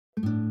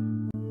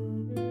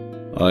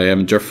I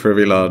am Geoffrey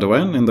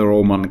Villadoen in the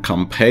Roman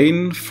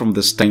campaign from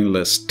the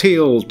stainless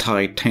steel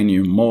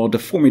titanium mod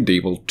for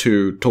Medieval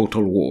 2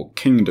 Total War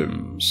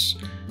Kingdoms.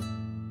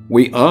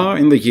 We are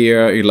in the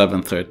year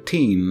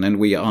 1113 and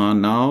we are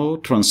now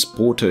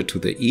transported to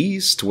the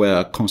east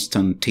where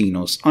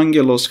Constantinos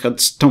Angelos had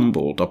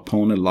stumbled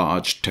upon a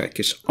large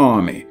Turkish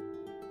army.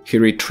 He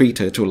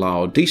retreated to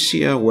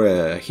Laodicea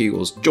where he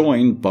was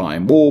joined by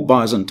more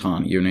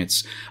Byzantine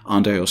units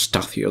under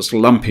Eustathius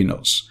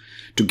Lampinos.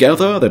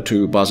 Together, the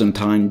two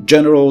Byzantine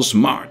generals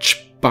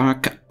marched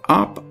back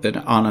up the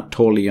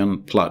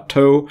Anatolian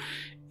plateau,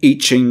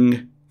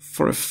 itching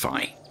for a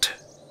fight.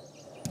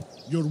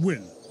 Your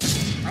will.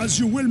 As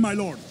you will, my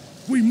lord.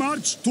 We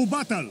march to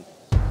battle.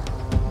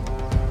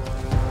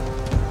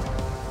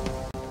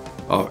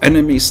 Our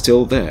enemy is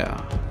still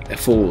there, a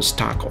full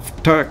stack of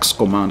Turks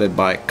commanded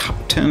by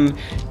Captain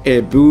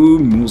Ebu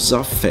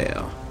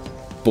Muzaffer.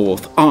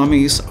 Both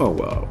armies are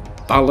well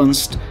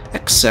balanced,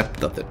 except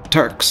that the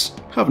Turks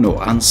have no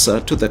answer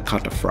to the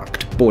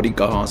cataphract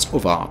bodyguards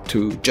of our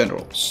two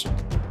generals.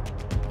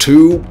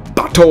 To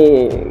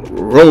battle,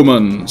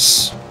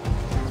 Romans!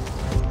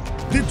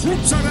 The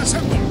troops are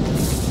assembled.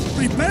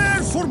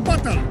 Prepare for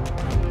battle.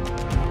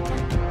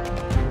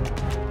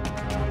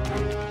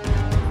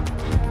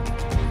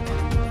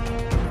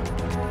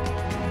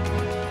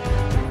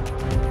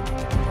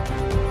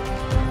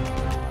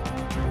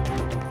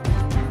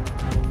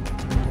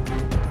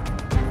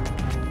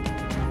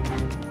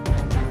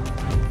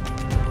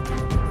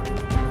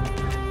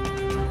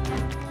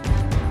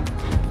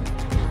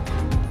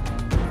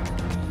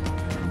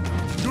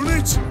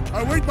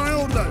 Await my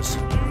orders.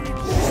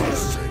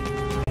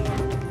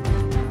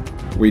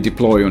 We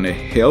deploy on a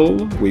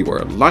hill. We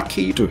were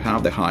lucky to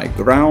have the high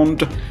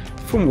ground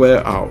from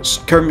where our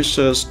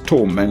skirmishers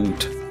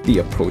torment the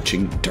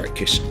approaching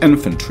Turkish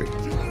infantry.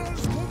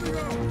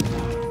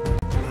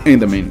 In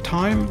the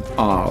meantime,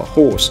 our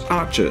horse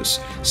archers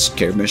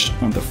skirmish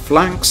on the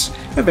flanks,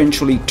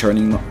 eventually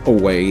turning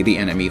away the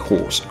enemy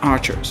horse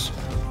archers.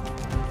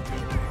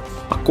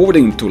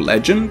 According to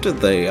legend,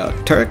 the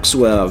Turks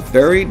were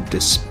very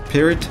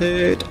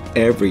dispirited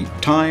every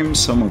time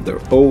some of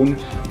their own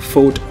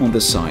fought on the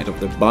side of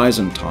the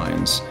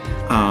Byzantines,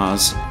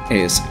 as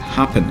is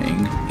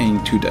happening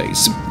in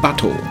today's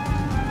battle.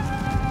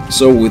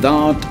 So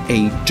without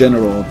a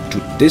general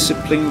to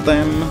discipline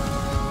them,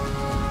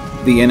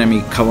 the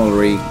enemy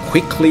cavalry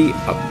quickly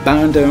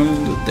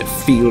abandoned the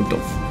field of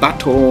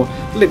battle,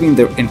 leaving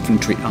their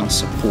infantry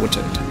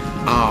unsupported.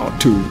 Our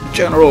two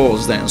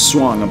generals then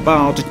swung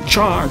about,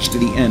 charged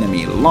the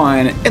enemy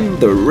line in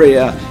the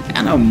rear,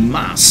 and a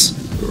mass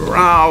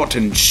rout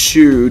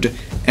ensued,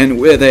 and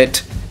with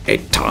it, a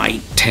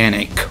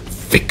titanic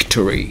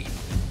victory.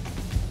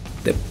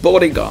 The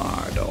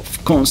bodyguard of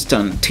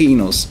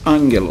Constantinos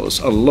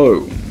Angelos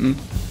alone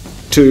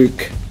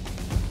took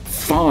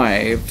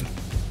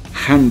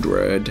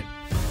 500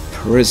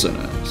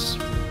 prisoners.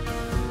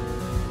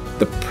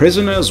 The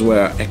prisoners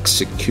were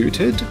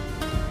executed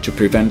to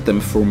prevent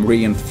them from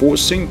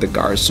reinforcing the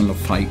garrison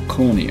of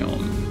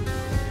Iconium,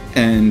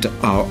 and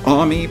our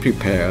army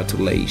prepared to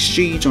lay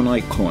siege on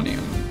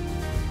Iconium.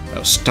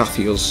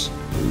 Eustathius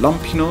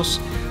Lampinos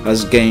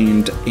has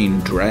gained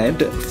in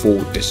dread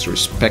for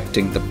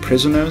disrespecting the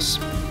prisoners,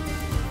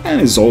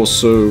 and is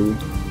also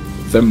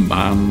the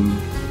man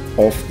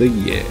of the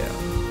year.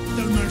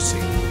 Their mercy,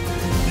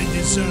 they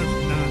deserve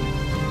none.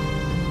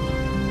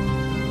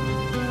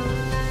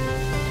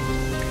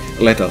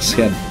 Let us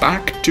head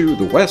back to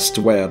the west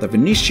where the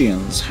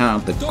Venetians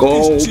had the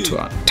goal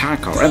to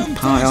attack our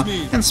empire,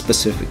 and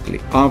specifically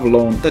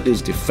Avalon, that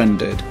is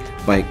defended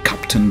by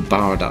Captain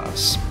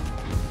Bardas.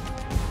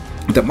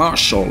 The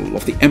Marshal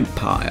of the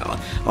Empire,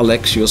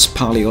 Alexios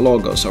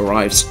Palaiologos,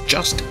 arrives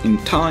just in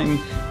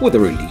time with a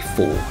relief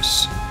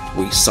force.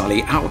 We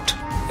sally out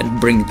and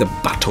bring the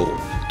battle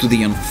to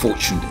the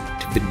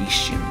unfortunate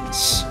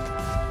Venetians.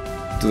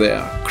 To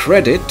their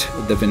credit,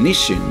 the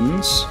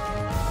Venetians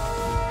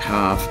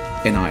have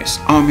a nice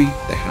army,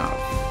 they have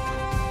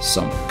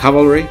some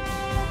cavalry,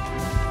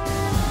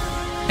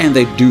 and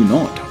they do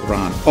not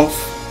run off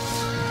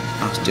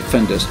as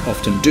defenders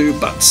often do,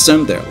 but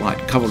send their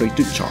light cavalry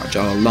to charge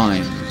our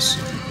lines.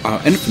 Our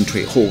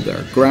infantry hold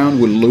their ground,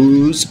 we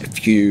lose a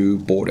few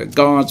border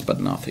guards, but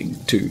nothing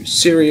too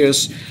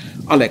serious.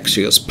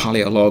 Alexios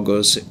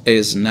Palaiologos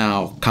is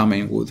now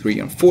coming with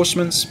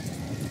reinforcements.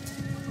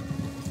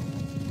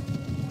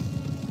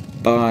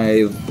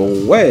 By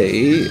the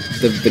way,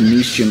 the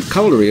Venetian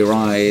cavalry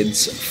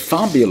rides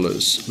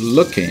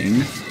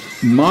fabulous-looking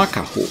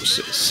marca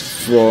horses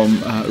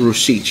from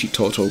Rusicci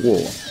Total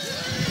War.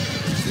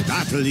 The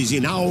battle is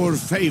in our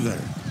favor.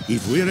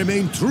 If we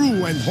remain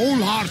true and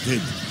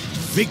wholehearted,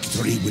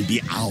 victory will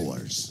be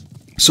ours.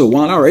 So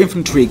while our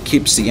infantry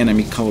keeps the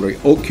enemy cavalry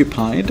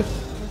occupied,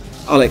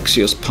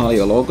 Alexios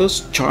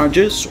Palaiologos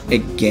charges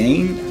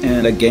again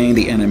and again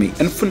the enemy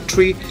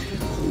infantry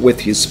with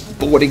his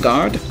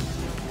bodyguard.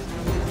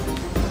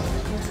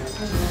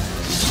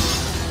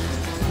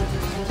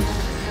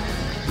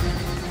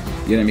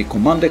 The enemy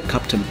commander,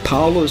 Captain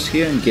Paulo, is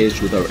here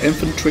engaged with our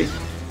infantry.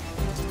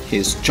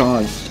 He's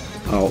charged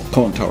our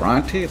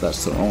counter-arty,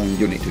 that's the wrong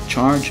unit to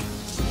charge.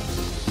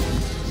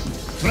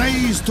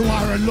 Praise to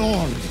our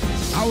Lord!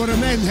 Our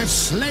men have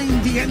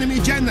slain the enemy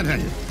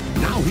general.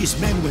 Now his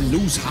men will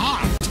lose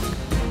heart.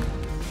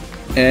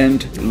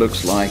 And it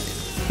looks like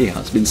he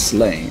has been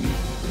slain.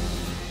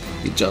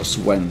 He just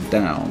went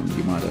down,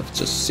 you might have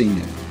just seen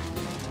it.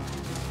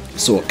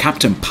 So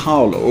Captain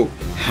Paolo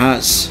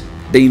has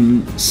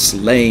been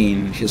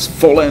slain. He's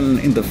fallen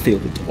in the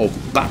field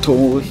of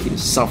battle. He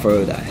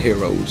suffered a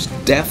hero's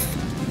death.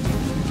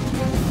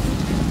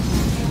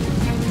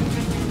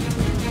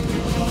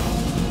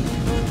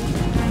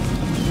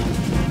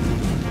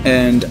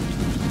 And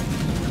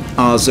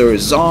as a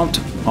result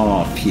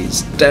of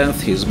his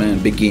death, his men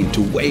begin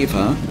to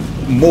waver.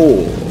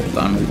 More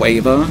than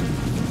waver,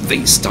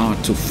 they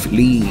start to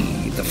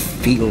flee the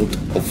field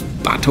of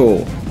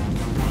battle.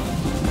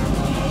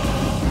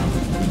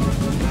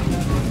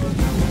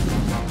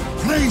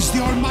 Praise the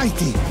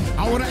Almighty!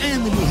 Our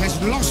enemy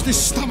has lost his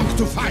stomach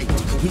to fight.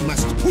 We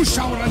must push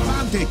our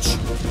advantage.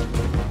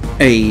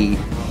 A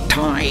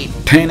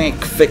titanic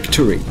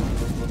victory,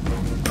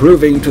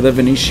 proving to the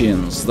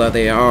Venetians that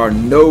they are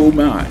no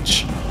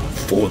match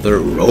for the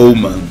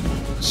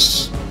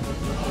Romans.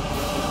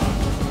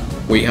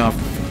 We have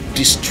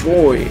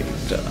destroyed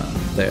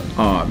their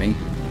army.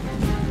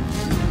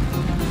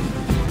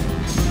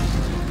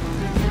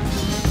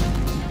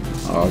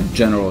 Our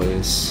general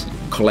is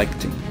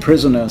collecting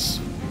prisoners.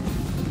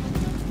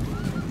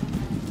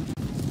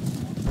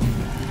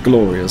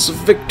 Glorious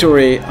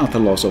victory at the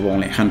loss of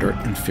only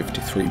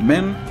 153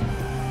 men.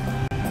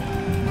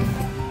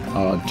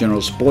 Our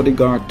general's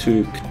bodyguard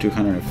took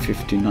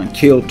 259,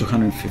 killed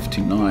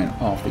 259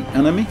 of the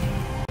enemy.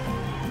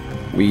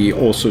 We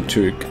also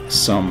took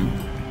some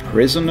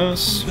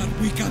prisoners. That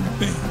we can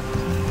pay.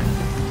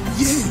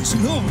 Yes,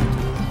 Lord.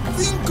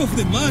 Think of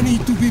the money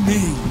to be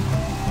made.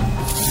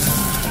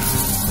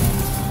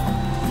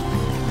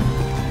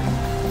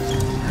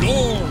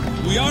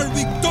 Lord, we are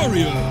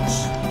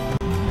victorious.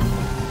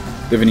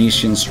 The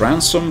Venetians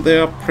ransomed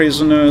their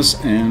prisoners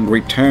and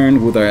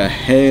returned with their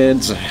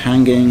heads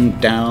hanging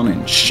down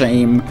in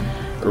shame,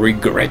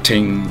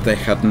 regretting they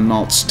had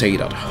not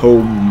stayed at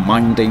home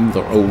minding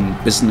their own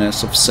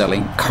business of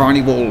selling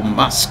carnival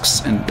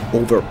masks and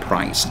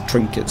overpriced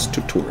trinkets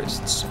to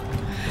tourists.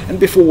 And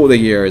before the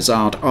year is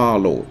out, our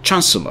Lord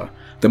Chancellor,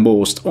 the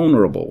most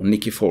honorable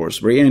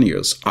Nicephorus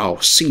Bryennius,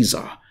 our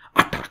Caesar,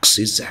 attacks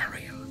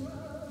Caesarea.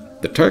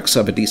 The Turks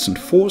have a decent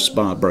force,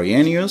 but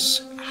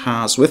Bryennius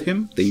has with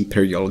him the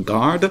Imperial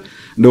Guard,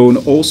 known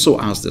also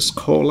as the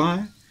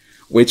Scolae,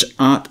 which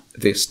at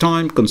this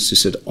time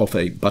consisted of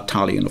a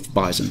battalion of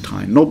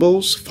Byzantine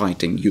nobles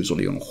fighting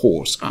usually on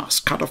horse as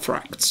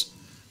cataphracts,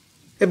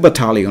 a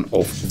battalion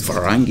of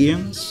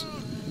Varangians,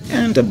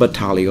 and a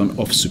battalion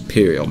of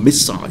superior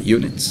missile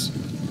units,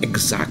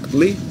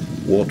 exactly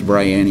what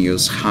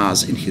Bryennius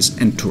has in his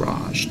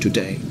entourage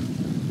today.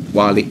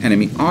 While the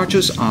enemy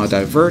archers are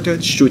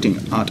diverted shooting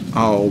at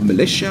our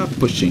militia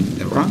pushing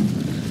the run,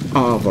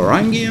 our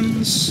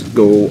Varangians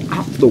go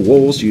up the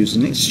walls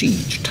using a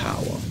siege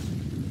tower.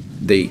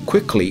 They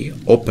quickly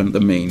open the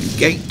main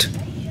gate.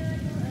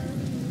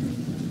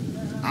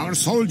 Our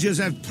soldiers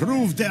have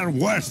proved their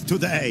worth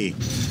today.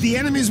 The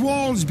enemy's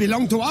walls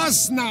belong to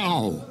us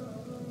now.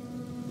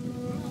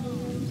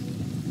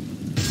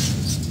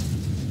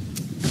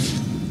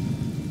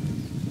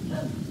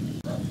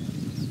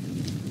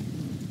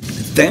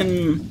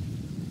 Then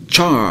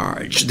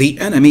charge the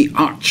enemy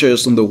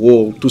archers on the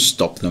wall to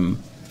stop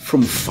them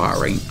from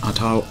firing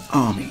at our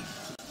army.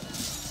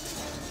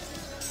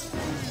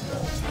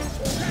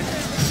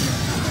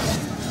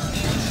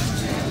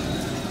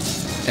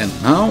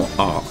 And now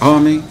our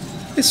army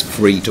is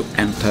free to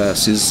enter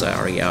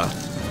Caesarea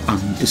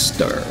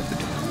undisturbed.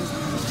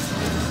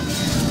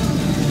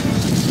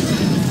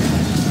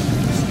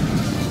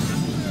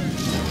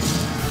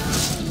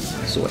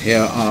 So here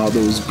are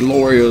those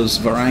glorious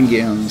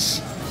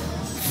Varangians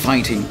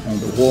fighting on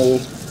the wall.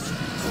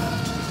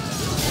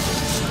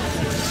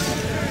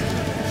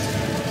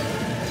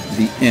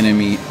 The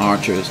enemy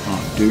archers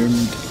are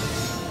doomed.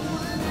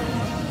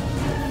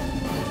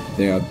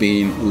 They are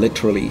being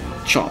literally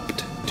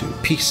chopped to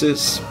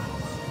pieces.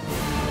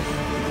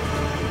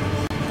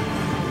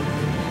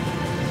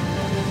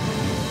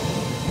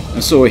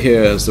 And so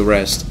here is the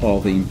rest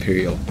of the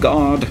Imperial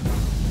Guard,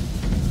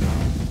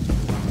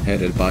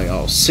 headed by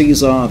our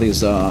Caesar.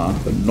 These are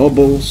the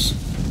nobles,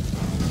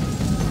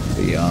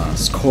 the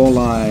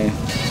Scolae.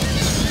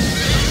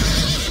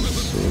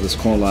 So the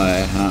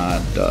Scolae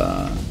had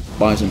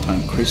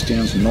Byzantine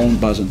Christians,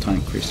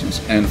 non-Byzantine Christians,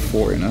 and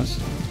foreigners.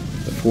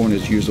 The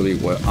foreigners usually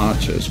were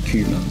archers,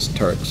 Cumans,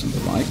 Turks, and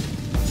the like.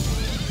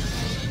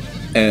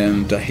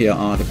 And here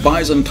are the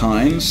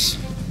Byzantines,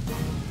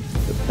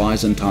 the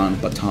Byzantine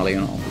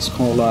battalion of the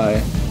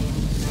Scolae,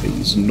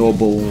 these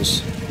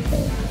nobles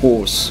on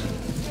horse.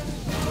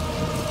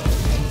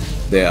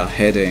 They are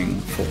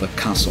heading for the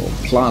castle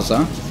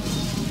plaza,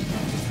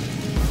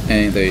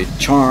 and they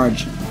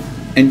charge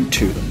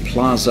into the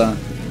plaza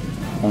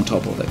on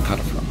top of the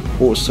cataphracts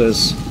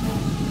horses.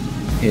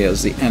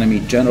 Here's the enemy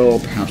general,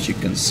 perhaps you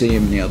can see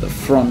him near the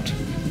front.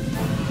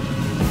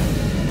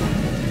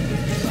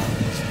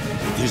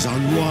 It is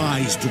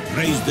unwise to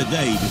praise the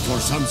day before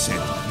sunset,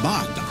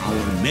 but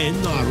our men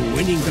are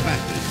winning the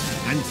battle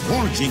and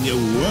forging a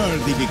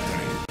worthy victory.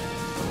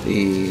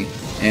 The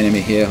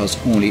enemy here has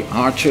only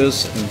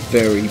archers, a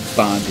very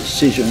bad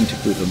decision to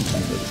put them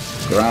on the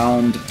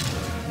ground,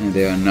 and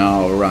they are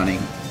now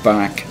running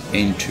back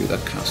into the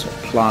castle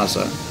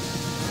plaza.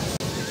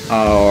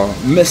 Our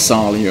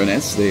missile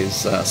units,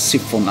 these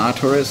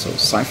siphonators or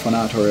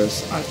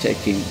siphonators, are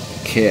taking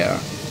care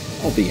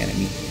of the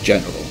enemy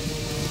general.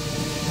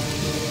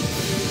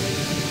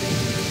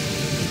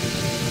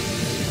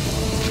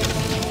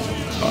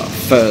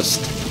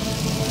 First,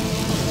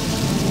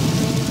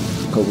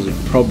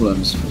 causing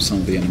problems for some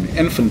of the enemy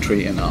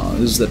infantry, and now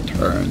is the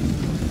turn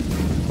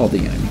of the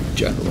enemy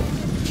general.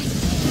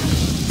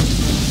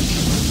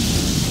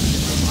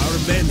 Our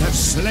men have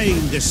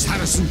slain the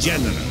Saracen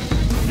general.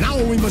 Now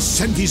we must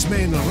send his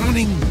men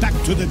running back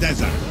to the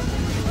desert.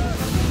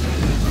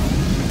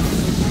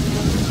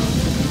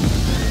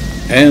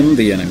 And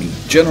the enemy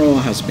general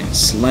has been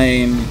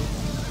slain.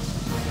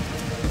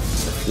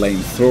 The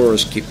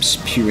flamethrowers keep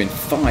spewing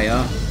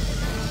fire.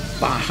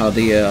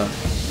 Bahadir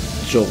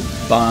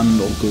Joban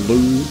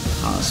Oglu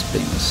has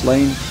been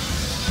slain,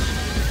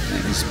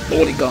 and his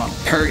bodyguard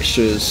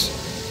perishes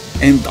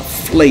in the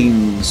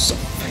flames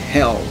of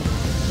hell.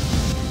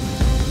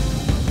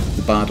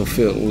 The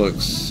battlefield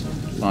looks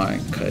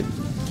like a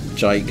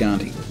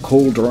gigantic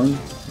cauldron.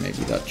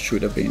 Maybe that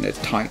should have been a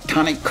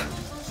Titanic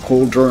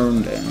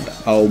cauldron, and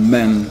our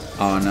men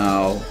are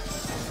now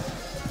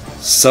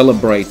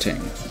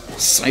celebrating.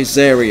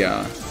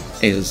 Caesarea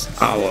is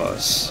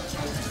ours.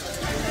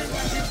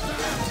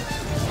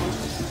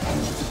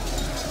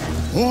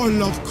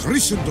 All of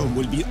Christendom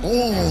will be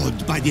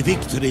awed by the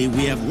victory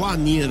we have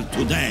won here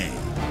today.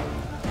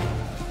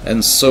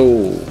 And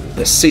so,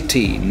 the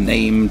city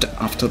named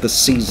after the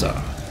Caesar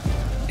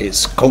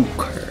is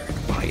conquered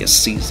by a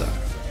Caesar,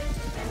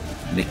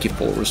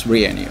 Nicephorus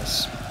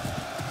Rheinius.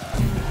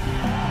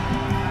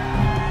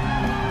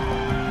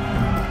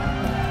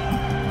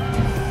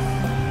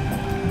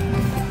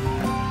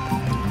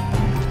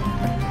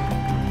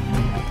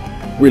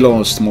 We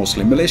lost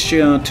mostly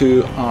militia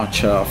to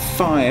archer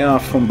fire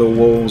from the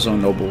walls. Our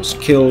nobles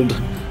killed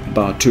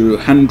about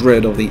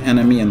 200 of the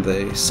enemy, and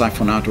the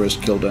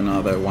siphonators killed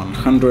another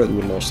 100.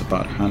 We lost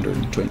about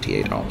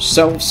 128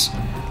 ourselves.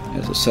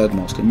 As I said,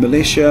 mostly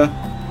militia.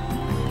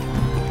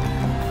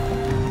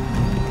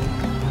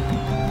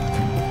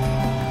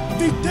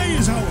 The day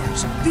is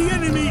ours. The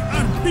enemy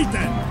are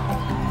beaten.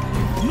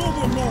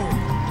 Noble Lord,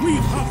 we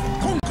have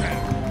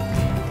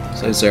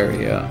conquered.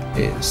 Caesarea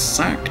is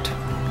sacked.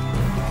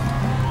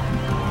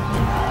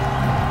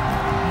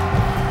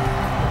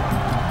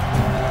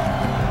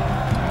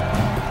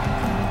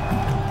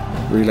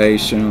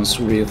 Relations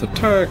with the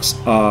Turks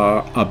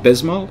are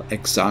abysmal,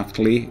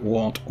 exactly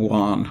what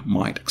one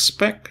might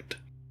expect,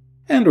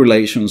 and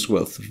relations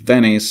with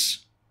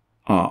Venice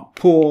are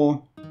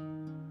poor,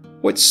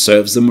 which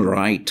serves them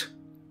right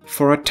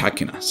for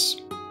attacking us.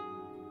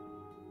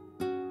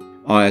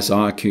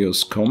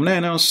 Isaicius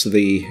Comnenus,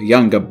 the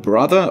younger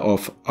brother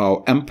of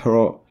our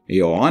Emperor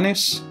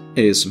Ioannis,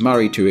 is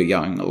married to a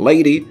young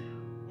lady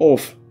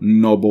of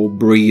noble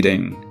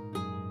breeding.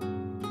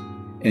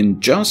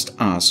 And just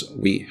as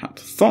we had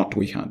thought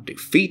we had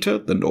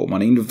defeated the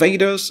Norman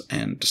invaders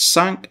and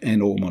sank a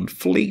Norman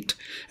fleet,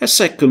 a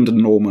second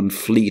Norman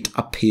fleet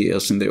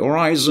appears in the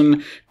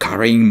horizon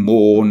carrying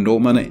more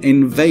Norman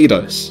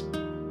invaders.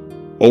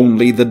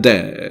 Only the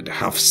dead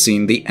have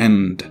seen the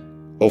end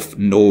of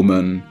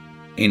Norman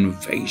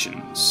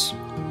invasions.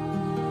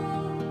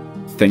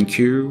 Thank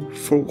you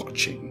for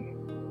watching.